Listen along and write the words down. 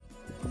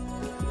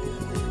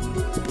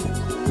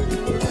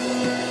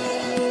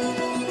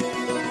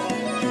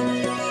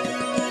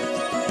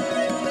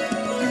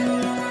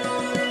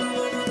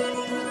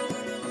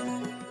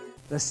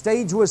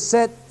stage was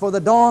set for the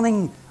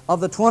dawning of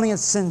the 20th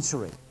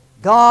century.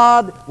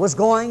 God was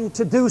going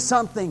to do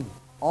something.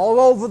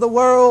 All over the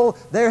world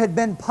there had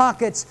been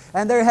pockets,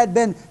 and there had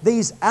been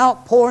these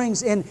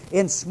outpourings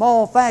in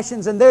small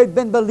fashions, and there had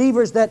been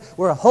believers that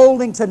were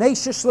holding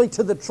tenaciously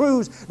to the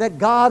truths that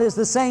God is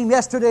the same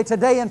yesterday,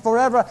 today, and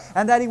forever,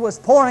 and that He was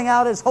pouring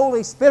out His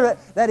Holy Spirit,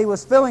 that He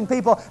was filling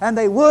people, and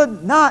they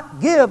would not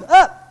give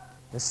up.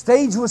 The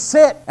stage was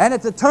set, and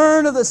at the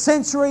turn of the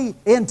century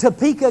in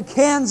Topeka,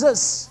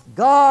 Kansas,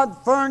 God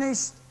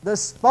furnished the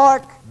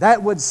spark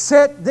that would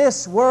set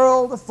this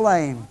world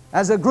aflame.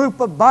 As a group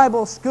of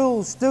Bible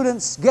school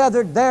students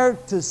gathered there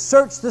to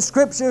search the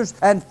Scriptures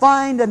and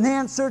find an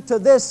answer to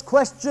this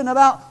question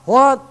about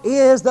what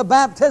is the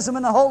baptism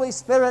in the Holy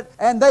Spirit,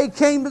 and they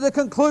came to the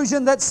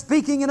conclusion that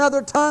speaking in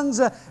other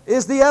tongues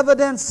is the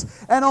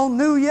evidence. And on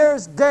New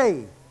Year's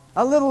Day,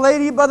 a little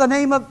lady by the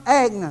name of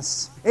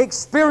Agnes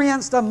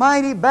experienced a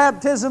mighty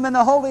baptism in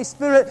the Holy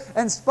Spirit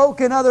and spoke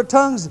in other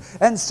tongues,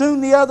 and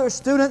soon the other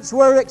students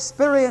were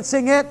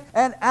experiencing it,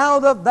 and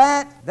out of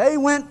that they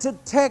went to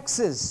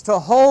Texas to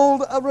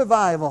hold a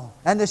revival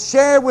and to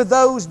share with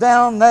those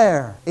down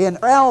there in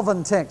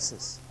Alvin,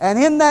 Texas. And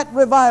in that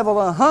revival,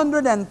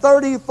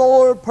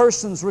 134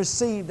 persons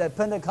received a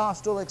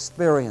Pentecostal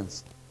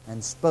experience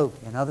and spoke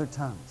in other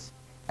tongues.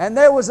 And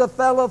there was a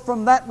fellow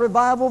from that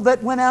revival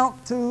that went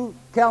out to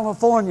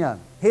California.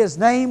 His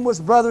name was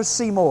Brother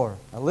Seymour,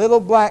 a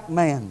little black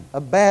man, a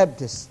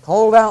Baptist,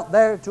 called out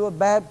there to a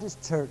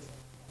Baptist church.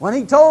 When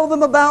he told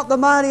them about the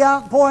mighty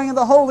outpouring of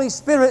the Holy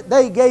Spirit,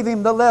 they gave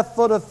him the left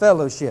foot of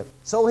fellowship.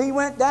 So he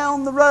went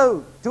down the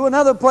road to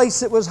another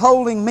place that was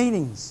holding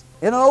meetings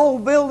in an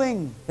old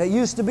building that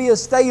used to be a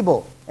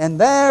stable. And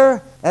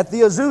there at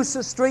the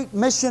Azusa Street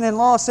Mission in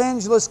Los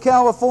Angeles,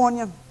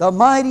 California, the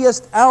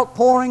mightiest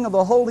outpouring of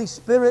the Holy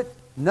Spirit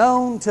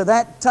known to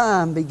that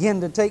time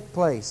began to take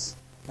place.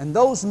 And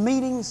those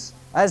meetings,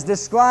 as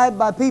described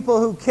by people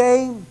who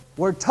came,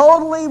 were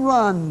totally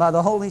run by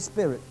the Holy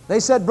Spirit.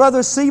 They said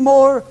Brother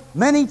Seymour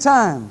many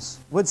times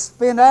would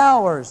spend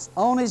hours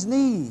on his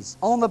knees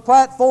on the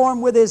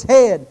platform with his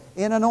head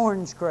in an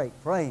orange crate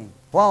praying,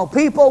 while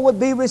people would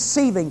be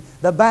receiving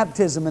the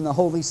baptism in the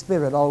Holy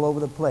Spirit all over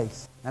the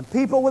place. And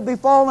people would be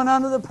falling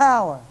under the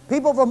power.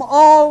 People from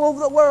all over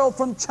the world,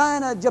 from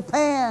China,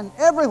 Japan,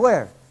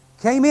 everywhere,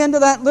 came into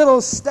that little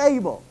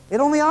stable. It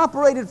only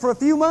operated for a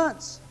few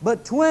months,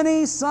 but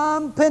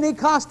 20-some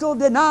Pentecostal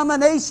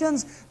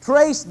denominations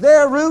trace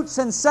their roots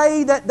and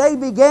say that they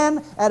began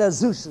at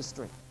Azusa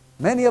Street.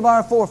 Many of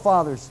our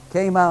forefathers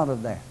came out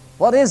of there.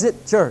 What is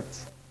it, church?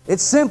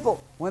 It's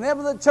simple.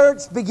 Whenever the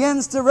church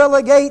begins to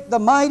relegate the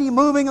mighty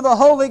moving of the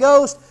Holy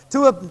Ghost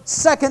to a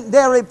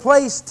secondary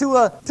place,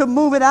 to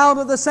move it out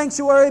of the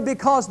sanctuary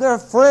because they're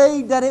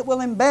afraid that it will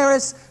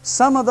embarrass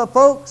some of the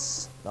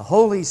folks, the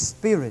Holy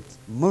Spirit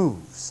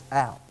moves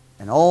out.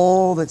 And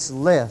all that's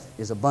left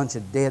is a bunch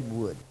of dead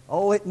wood.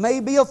 Oh, it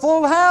may be a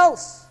full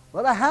house,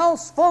 but a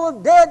house full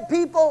of dead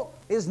people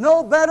is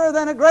no better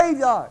than a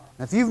graveyard.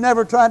 If you've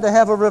never tried to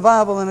have a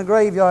revival in a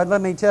graveyard,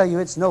 let me tell you,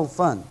 it's no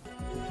fun.